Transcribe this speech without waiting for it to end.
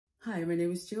Hi, my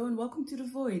name is Jill and welcome to The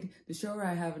Void, the show where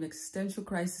I have an existential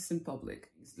crisis in public.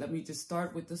 Let me just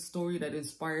start with the story that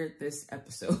inspired this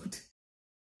episode.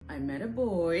 I met a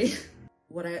boy.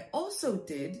 What I also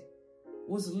did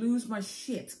was lose my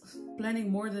shit. Planning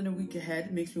more than a week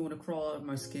ahead makes me want to crawl out of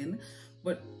my skin,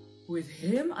 but with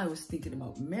him, I was thinking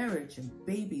about marriage and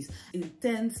babies,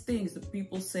 intense things that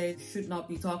people say should not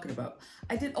be talking about.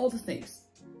 I did all the things.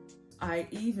 I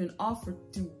even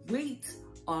offered to wait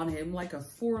on him like a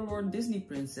forlorn Disney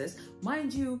princess.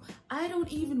 Mind you, I don't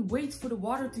even wait for the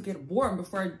water to get warm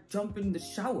before I jump in the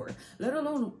shower, let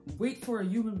alone wait for a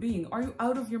human being. Are you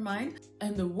out of your mind?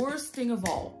 And the worst thing of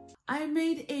all, I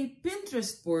made a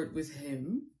Pinterest board with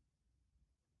him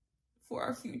for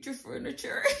our future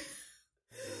furniture.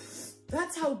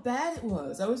 That's how bad it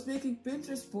was. I was making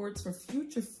Pinterest boards for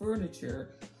future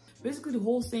furniture. Basically, the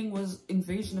whole thing was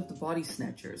invasion of the body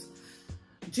snatchers.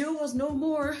 Jill was no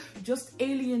more just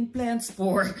alien plant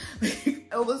spore.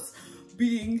 I was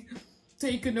being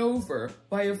taken over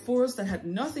by a force that had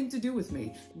nothing to do with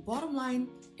me. Bottom line,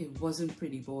 it wasn't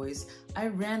pretty, boys. I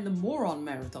ran the moron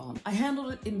marathon. I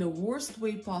handled it in the worst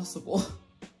way possible.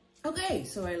 Okay,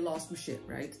 so I lost my shit,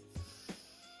 right?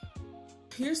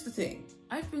 Here's the thing.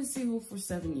 I've been single for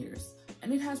 7 years.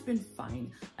 And it has been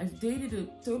fine. I've dated a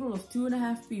total of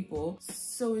 2.5 people,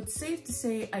 so it's safe to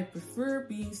say I prefer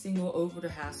being single over the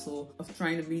hassle of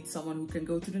trying to meet someone who can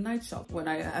go to the night shop when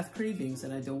I have cravings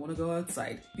and I don't want to go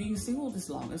outside. Being single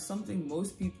this long is something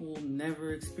most people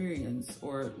never experience,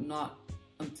 or not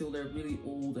until they're really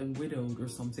old and widowed or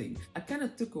something. I kind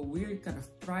of took a weird kind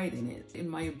of pride in it, in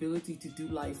my ability to do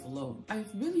life alone. I've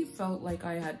really felt like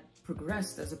I had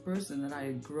progressed as a person, that I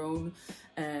had grown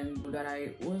and that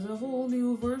I was a whole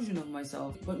new version of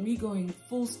myself. But me going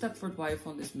full Stepford wife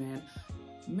on this man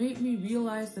made me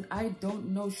realize that I don't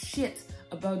know shit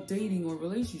about dating or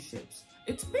relationships.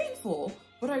 It's painful,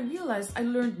 but I realized I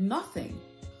learned nothing.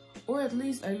 Or at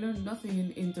least I learned nothing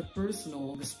in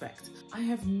interpersonal respect. I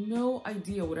have no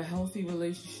idea what a healthy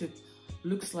relationship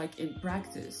looks like in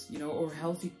practice, or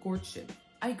healthy courtship.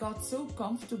 I got so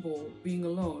comfortable being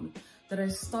alone that I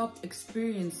stopped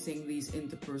experiencing these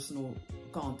interpersonal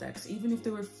contacts, even if they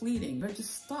were fleeting. I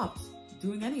just stopped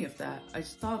doing any of that. I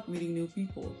stopped meeting new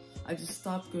people. I just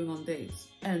stopped going on dates.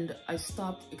 And I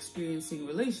stopped experiencing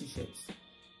relationships.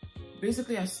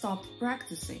 Basically, I stopped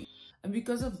practicing. And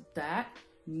because of that,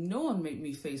 no one made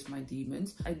me face my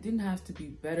demons. I didn't have to be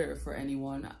better for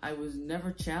anyone. I was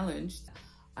never challenged.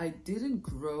 I didn't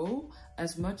grow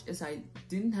as much as I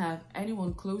didn't have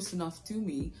anyone close enough to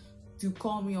me to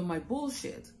call me on my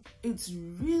bullshit. It's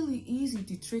really easy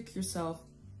to trick yourself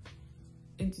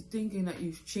into thinking that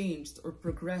you've changed or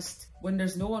progressed when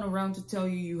there's no one around to tell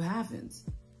you you haven't.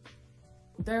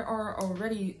 There are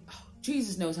already,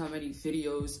 Jesus knows how many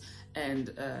videos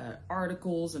and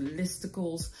articles and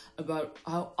listicles about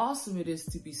how awesome it is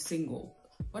to be single.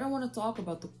 But I want to talk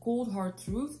about the cold hard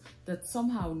truth that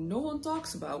somehow no one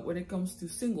talks about when it comes to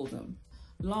singledom.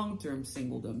 Long-term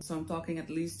singledom, so I'm talking at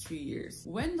least 3 years.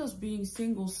 When does being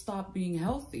single stop being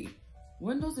healthy?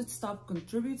 When does it stop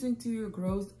contributing to your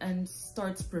growth and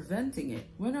starts preventing it?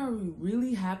 When are we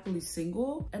really happily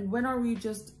single? And when are we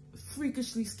just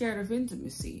freakishly scared of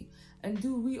intimacy? And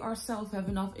do we ourselves have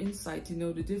enough insight to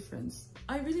know the difference?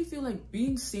 I really feel like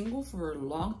being single for a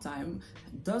long time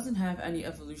doesn't have any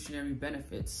evolutionary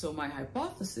benefits. So my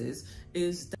hypothesis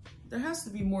is that there has to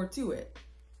be more to it.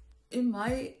 In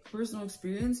my personal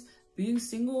experience, being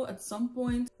single at some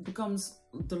point becomes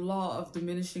the law of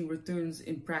diminishing returns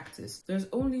in practice. There's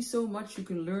only so much you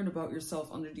can learn about yourself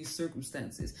under these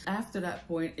circumstances. After that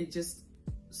point, it just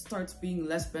starts being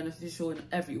less beneficial in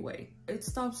every way. It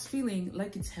stops feeling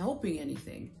like it's helping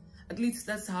anything. At least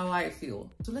that's how I feel.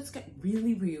 So let's get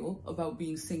really real about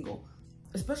being single,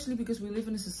 especially because we live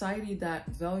in a society that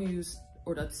values,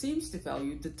 or that seems to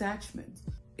value, detachment.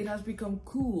 It has become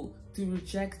cool to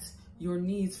reject your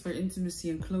needs for intimacy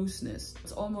and closeness.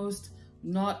 It's almost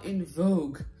not in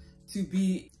vogue to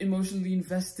be emotionally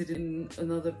invested in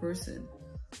another person.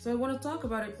 So I want to talk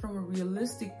about it from a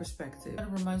realistic perspective. It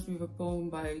reminds me of a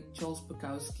poem by Charles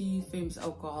Bukowski, famous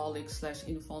alcoholic /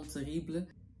 enfant terrible.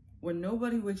 When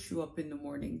nobody wakes you up in the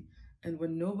morning, and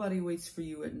when nobody waits for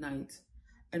you at night,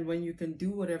 and when you can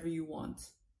do whatever you want,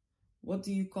 what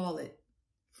do you call it?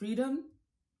 Freedom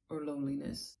or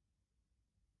loneliness?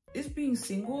 Is being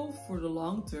single for the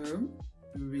long term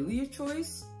really a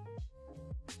choice?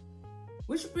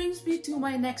 Which brings me to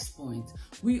my next point.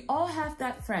 We all have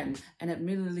that friend, and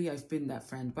admittedly I've been that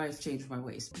friend, but I've changed my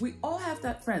ways. We all have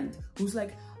that friend who's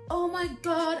like, oh my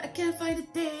god, I can't find a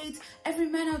date. Every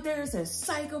man out there is a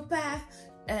psychopath.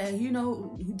 you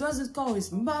know, who doesn't call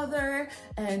his mother,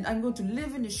 and I'm going to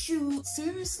live in the shoe.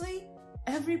 Seriously?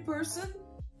 Every person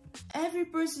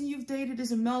you've dated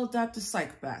is a maladaptive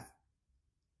psychopath.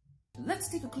 Let's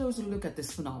take a closer look at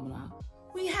this phenomenon.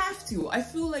 We have to. I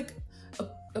feel like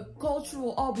a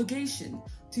cultural obligation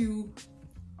to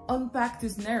unpack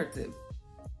this narrative.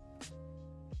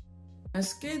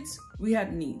 As kids, we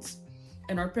had needs,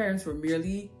 and our parents were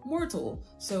merely mortal,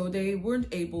 so they weren't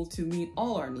able to meet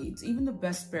all our needs. Even the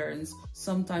best parents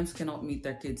sometimes cannot meet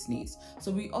their kids' needs.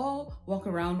 So we all walk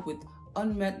around with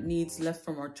unmet needs left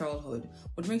from our childhood.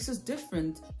 What makes us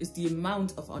different is the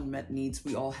amount of unmet needs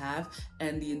we all have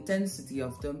and the intensity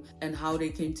of them and how they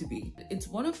came to be. It's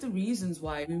one of the reasons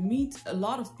why we meet a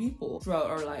lot of people throughout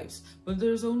our lives, but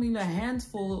there's only a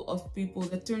handful of people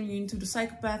that turn you into the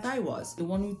psychopath I was, the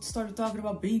one who started talking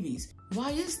about babies.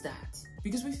 Why is that?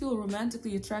 Because we feel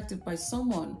romantically attracted by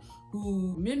someone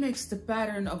who mimics the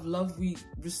pattern of love we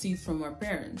received from our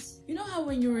parents. You know how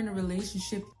when you're in a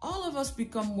relationship, all of us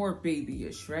become more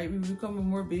babyish, right? We become a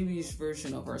more babyish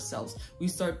version of ourselves. We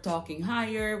start talking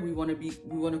higher, we want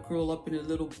to curl up in a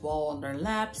little ball on our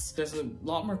laps. There's a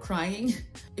lot more crying.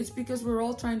 It's because we're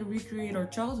all trying to recreate our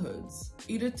childhoods,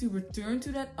 either to return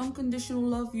to that unconditional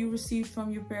love you received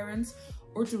from your parents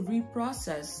or to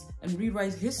reprocess and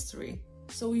rewrite history.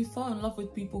 So we fall in love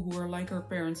with people who are like our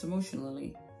parents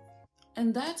emotionally.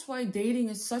 And that's why dating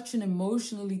is such an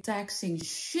emotionally taxing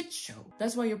shit show.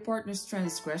 That's why your partner's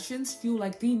transgressions feel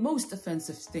like the most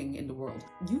offensive thing in the world.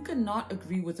 You cannot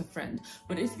agree with a friend,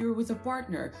 but if you're with a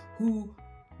partner who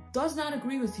does not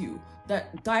agree with you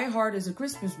that Die Hard is a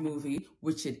Christmas movie,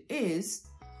 which it is,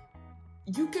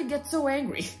 you can get so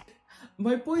angry.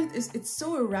 My point is, it's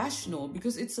so irrational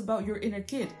because it's about your inner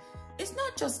kid. It's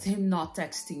not just him not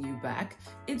texting you back,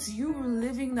 it's you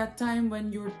reliving that time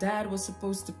when your dad was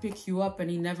supposed to pick you up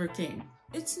and he never came.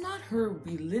 It's not her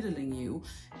belittling you,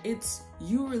 it's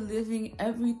you reliving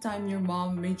every time your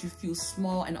mom made you feel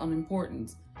small and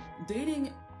unimportant.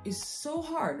 Dating is so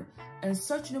hard and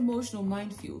such an emotional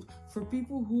minefield for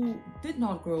people who did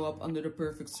not grow up under the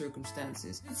perfect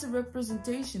circumstances. It's a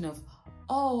representation of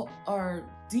all our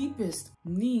deepest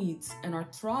needs and our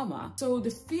trauma. So the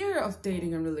fear of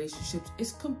dating and relationships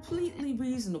is completely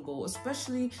reasonable,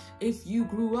 especially if you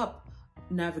grew up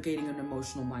navigating an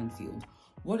emotional minefield.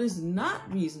 What is not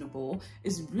reasonable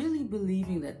is really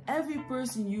believing that every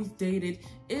person you've dated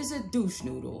is a douche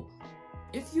noodle.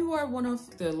 If you are one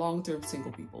of the long-term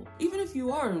single people, even if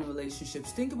you are in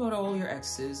relationships, think about all your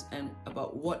exes and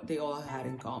about what they all had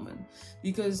in common.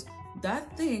 Because that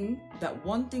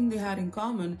one thing they had in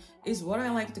common is what I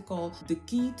like to call the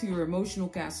key to your emotional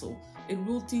castle. It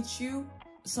will teach you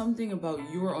something about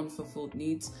your unfulfilled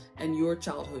needs and your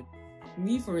childhood.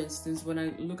 Me, for instance, when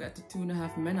I look at the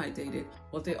 2.5 men I dated,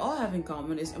 what they all have in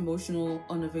common is emotional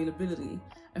unavailability.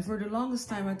 And for the longest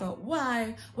time I thought,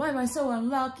 why am I so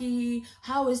unlucky?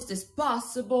 How is this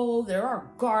possible? They are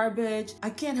garbage. I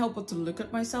can't help but to look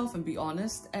at myself and be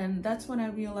honest. And that's when I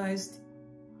realized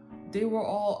they were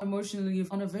all emotionally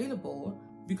unavailable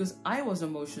because I was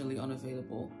emotionally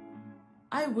unavailable.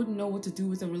 I wouldn't know what to do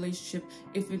with a relationship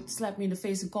if it slapped me in the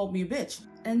face and called me a bitch.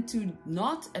 And to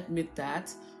not admit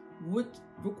that would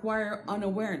require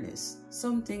unawareness,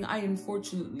 something I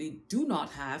unfortunately do not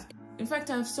have. In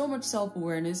fact, I have so much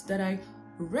self-awareness that I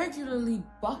regularly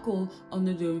buckle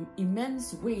under the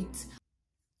immense weight.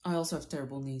 I also have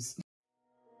terrible knees.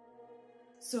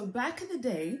 So back in the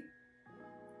day,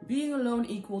 being alone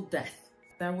equaled death.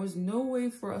 There was no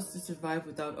way for us to survive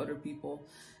without other people,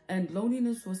 and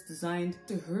loneliness was designed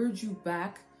to herd you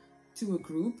back to a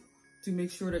group to make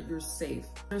sure that you're safe.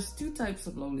 There's two types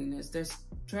of loneliness. There's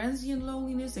transient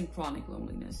loneliness and chronic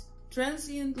loneliness.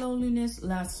 Transient loneliness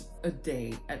lasts a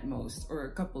day at most, or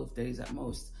a couple of days at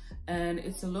most. And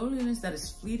it's a loneliness that is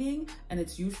fleeting, and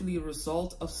it's usually a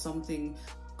result of something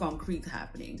concrete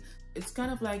happening. It's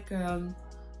kind of like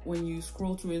when you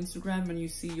scroll through Instagram and you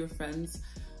see your friends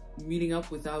meeting up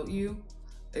without you.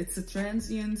 It's a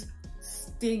transient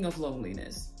sting of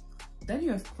loneliness. Then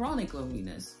you have chronic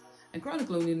loneliness. And chronic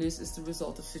loneliness is the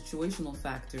result of situational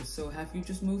factors. So have you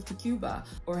just moved to Cuba?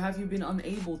 Or have you been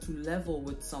unable to level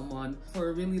with someone for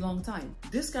a really long time?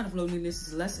 This kind of loneliness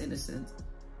is less innocent.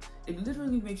 It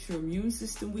literally makes your immune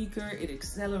system weaker. It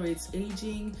accelerates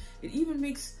aging. It even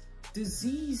makes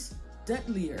disease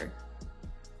deadlier.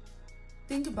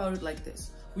 Think about it like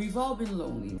this. We've all been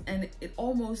lonely, and it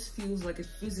almost feels like it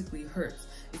physically hurts.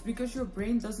 It's because your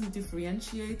brain doesn't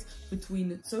differentiate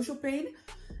between social pain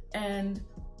and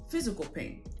physical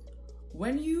pain.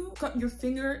 When you cut your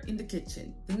finger in the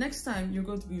kitchen, the next time you're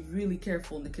going to be really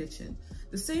careful in the kitchen.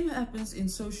 The same happens in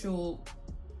social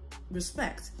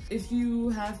respect. If you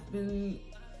have been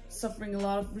suffering a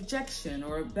lot of rejection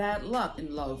or bad luck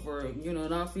in love, or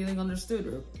not feeling understood,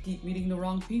 or keep meeting the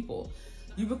wrong people,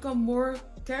 you become more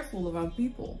careful around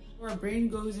people. Our brain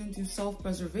goes into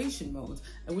self-preservation mode,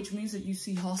 and which means that you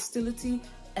see hostility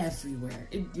everywhere.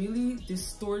 It really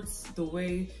distorts the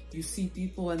way you see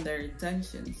people and their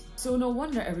intentions. So no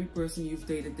wonder every person you've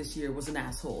dated this year was an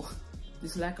asshole.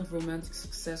 This lack of romantic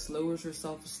success lowers your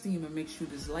self-esteem and makes you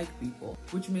dislike people,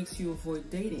 which makes you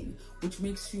avoid dating, which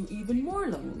makes you even more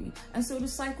lonely. And so the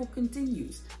cycle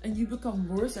continues, and you become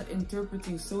worse at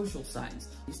interpreting social signs.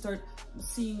 You start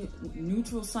seeing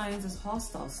neutral signs as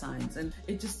hostile signs, and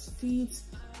it just feeds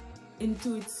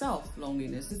into itself,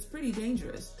 loneliness. It's pretty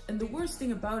dangerous. And the worst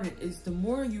thing about it is the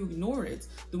more you ignore it,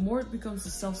 the more it becomes a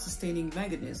self-sustaining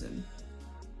mechanism.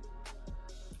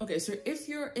 Okay, so if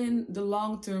you're in the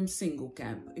long-term single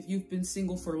camp, if you've been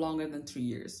single for longer than 3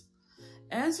 years,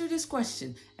 answer this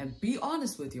question and be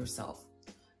honest with yourself.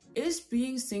 Is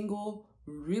being single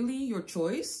really your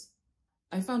choice?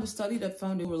 I found a study that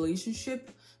found a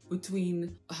relationship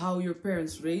between how your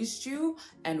parents raised you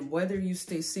and whether you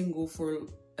stay single for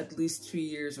at least 3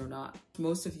 years or not.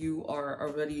 Most of you are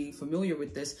already familiar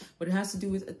with this, but it has to do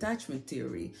with attachment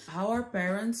theory. How our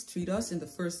parents treat us in the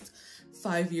first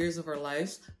 5 years of our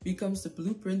lives becomes the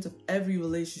blueprint of every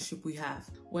relationship we have.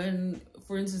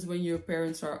 For instance, when your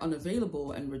parents are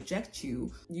unavailable and reject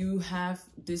you, you have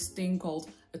this thing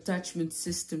called attachment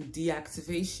system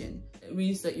deactivation. It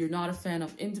means that you're not a fan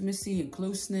of intimacy and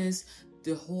closeness.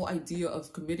 The whole idea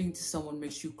of committing to someone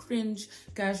makes you cringe.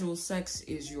 Casual sex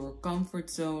is your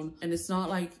comfort zone. And it's not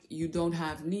like you don't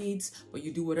have needs, but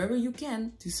you do whatever you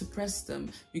can to suppress them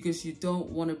because you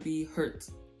don't want to be hurt.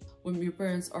 When your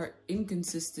parents are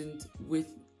inconsistent with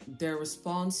their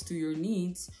response to your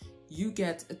needs, you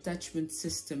get attachment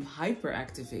system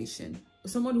hyperactivation.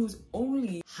 Someone who's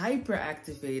only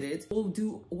hyperactivated will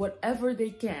do whatever they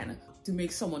can to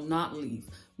make someone not leave.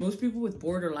 Most people with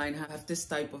borderline have this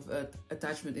type of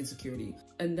attachment insecurity.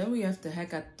 And then we have the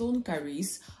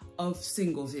hekatonkaris of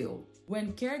Singledom.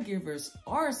 When caregivers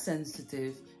are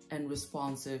sensitive and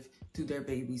responsive to their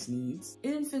baby's needs,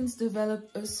 infants develop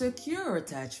a secure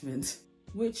attachment,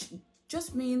 which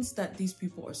just means that these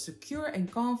people are secure and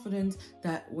confident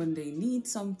that when they need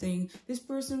something, this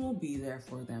person will be there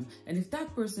for them. And if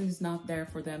that person is not there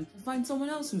for them, find someone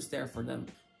else who's there for them.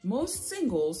 Most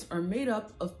singles are made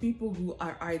up of people who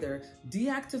are either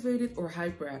deactivated or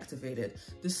hyperactivated.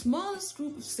 The smallest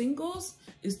group of singles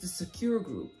is the secure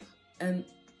group, and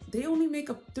they only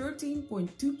make up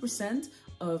 13.2%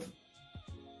 of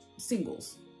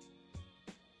singles.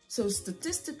 So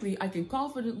statistically, I can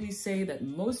confidently say that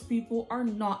most people are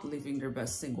not living their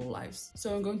best single lives.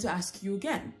 So I'm going to ask you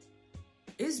again,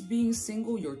 is being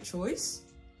single your choice?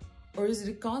 Or is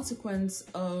it a consequence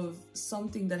of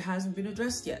something that hasn't been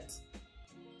addressed yet?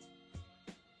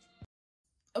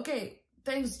 Okay,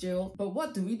 thanks Jill, but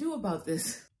what do we do about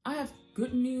this? I have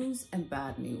good news and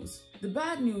bad news. The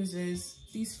bad news is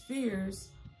these fears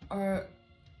are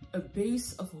a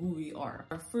base of who we are,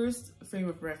 our first frame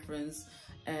of reference,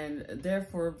 and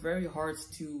therefore very hard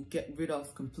to get rid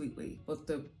of completely. But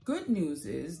the good news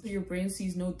is your brain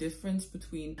sees no difference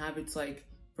between habits like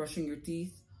brushing your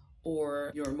teeth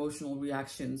or your emotional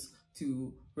reactions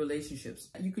to relationships.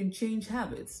 You can change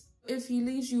habits. If he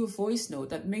leaves you a voice note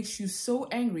that makes you so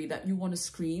angry that you want to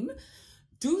scream,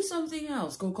 do something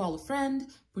else. Go call a friend,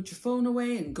 put your phone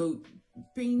away and go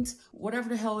paint, whatever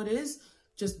the hell it is.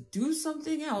 Just do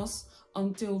something else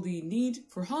until the need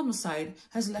for homicide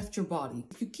has left your body.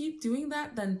 If you keep doing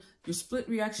that, then your split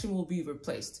reaction will be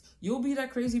replaced. You'll be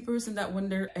that crazy person that when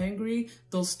they're angry,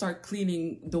 they'll start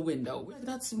cleaning the window.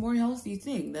 That's a more healthy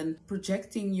thing than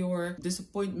projecting your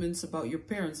disappointments about your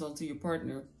parents onto your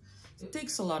partner. It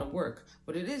takes a lot of work,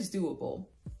 but it is doable.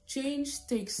 Change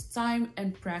takes time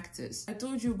and practice. I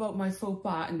told you about my faux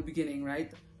pas in the beginning,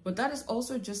 right? But that is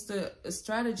also just a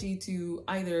strategy to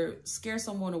either scare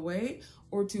someone away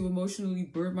or to emotionally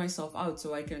burn myself out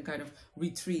so I can kind of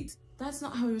retreat. That's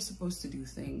not how you're supposed to do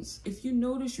things. If you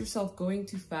notice yourself going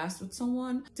too fast with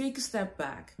someone, take a step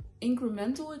back.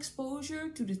 Incremental exposure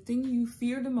to the thing you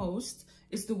fear the most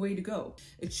is the way to go.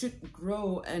 It should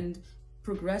grow and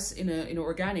progress in an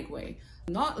organic way.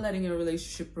 Not letting a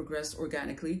relationship progress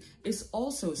organically is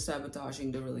also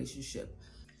sabotaging the relationship.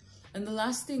 And the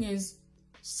last thing is,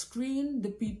 screen the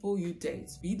people you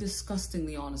date. Be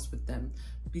disgustingly honest with them,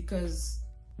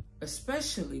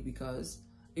 especially because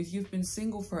if you've been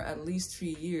single for at least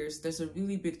 3 years, there's a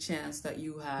really big chance that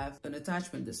you have an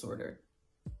attachment disorder.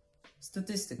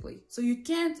 statistically. So you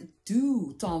can't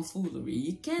do tomfoolery.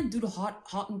 You can't do the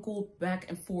hot and cold back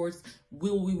and forth,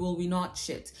 will we not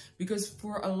shit. Because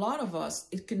for a lot of us,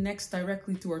 it connects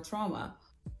directly to our trauma.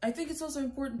 I think it's also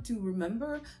important to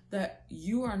remember that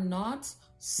you are not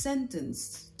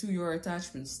sentenced to your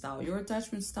attachment style. Your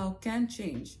attachment style can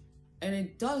change, and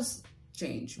it does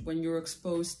change when you're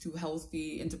exposed to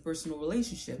healthy interpersonal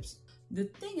relationships. The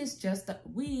thing is just that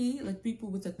we, like people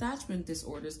with attachment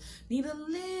disorders, need a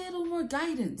little more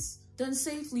guidance than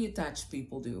safely attached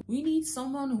people do. We need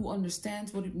someone who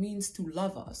understands what it means to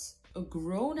love us. A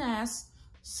grown-ass,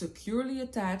 securely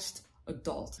attached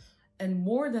adult. And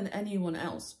more than anyone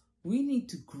else, we need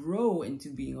to grow into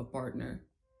being a partner.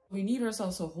 We need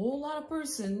ourselves a whole lot of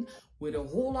person with a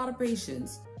whole lot of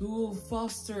patience who will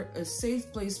foster a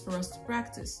safe place for us to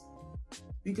practice.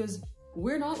 Because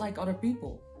we're not like other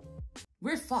people.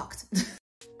 We're fucked.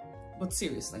 But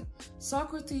seriously,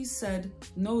 Socrates said,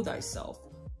 know thyself.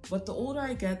 But the older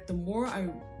I get, the more I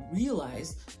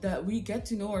realize that we get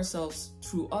to know ourselves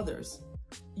through others.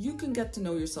 You can get to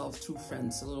know yourself through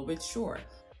friends a little bit, sure.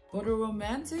 But a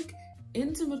romantic,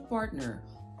 intimate partner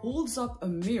holds up a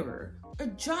mirror, a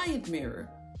giant mirror,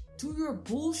 to your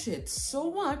bullshit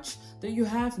so much that you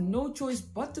have no choice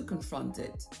but to confront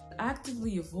it.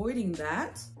 Actively avoiding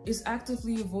that is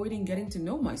actively avoiding getting to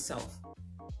know myself.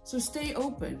 So stay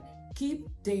open, keep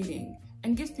dating,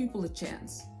 and give people a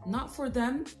chance. Not for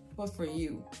them, but for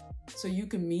you. So you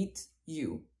can meet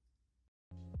you.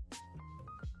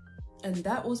 And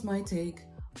that was my take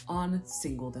on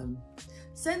Singledom.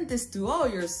 Send this to all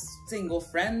your single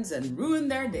friends and ruin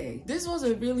their day. This was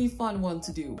a really fun one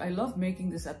to do. I love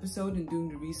making this episode and doing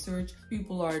the research.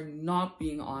 People are not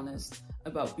being honest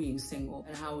about being single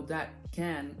and how that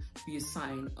can be a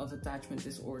sign of attachment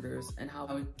disorders and how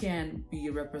it can be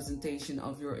a representation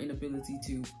of your inability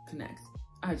to connect.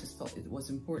 I just felt it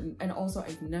was important. And also,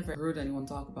 I've never heard anyone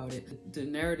talk about it. The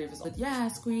narrative is like, yeah,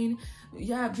 queen,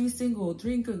 yeah, be single,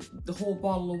 drink the whole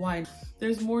bottle of wine.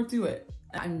 There's more to it.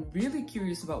 I'm really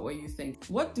curious about what you think.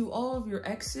 What do all of your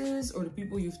exes or the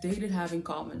people you've dated have in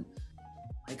common?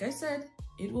 Like I said,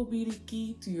 it will be the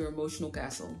key to your emotional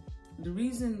castle. The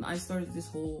reason I started this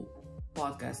whole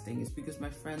podcast thing is because my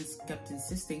friends kept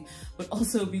insisting, but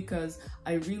also because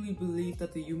I really believe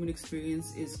that the human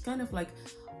experience is kind of like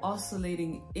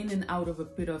oscillating in and out of a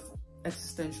pit of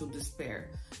existential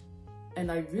despair.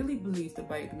 And I really believe that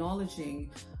by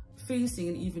acknowledging, facing,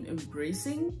 and even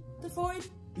embracing the void,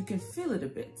 we can feel it a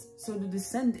bit, so the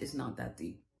descent is not that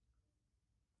deep.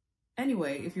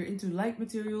 Anyway, if you're into light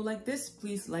material like this,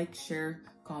 please like, share,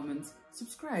 comment,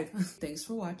 subscribe. Thanks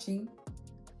for watching,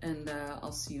 and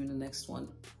I'll see you in the next one.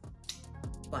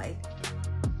 Bye.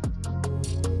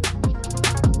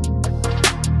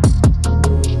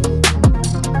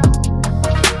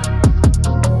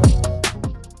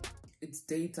 It's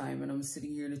daytime and I'm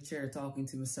sitting here in a chair talking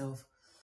to myself.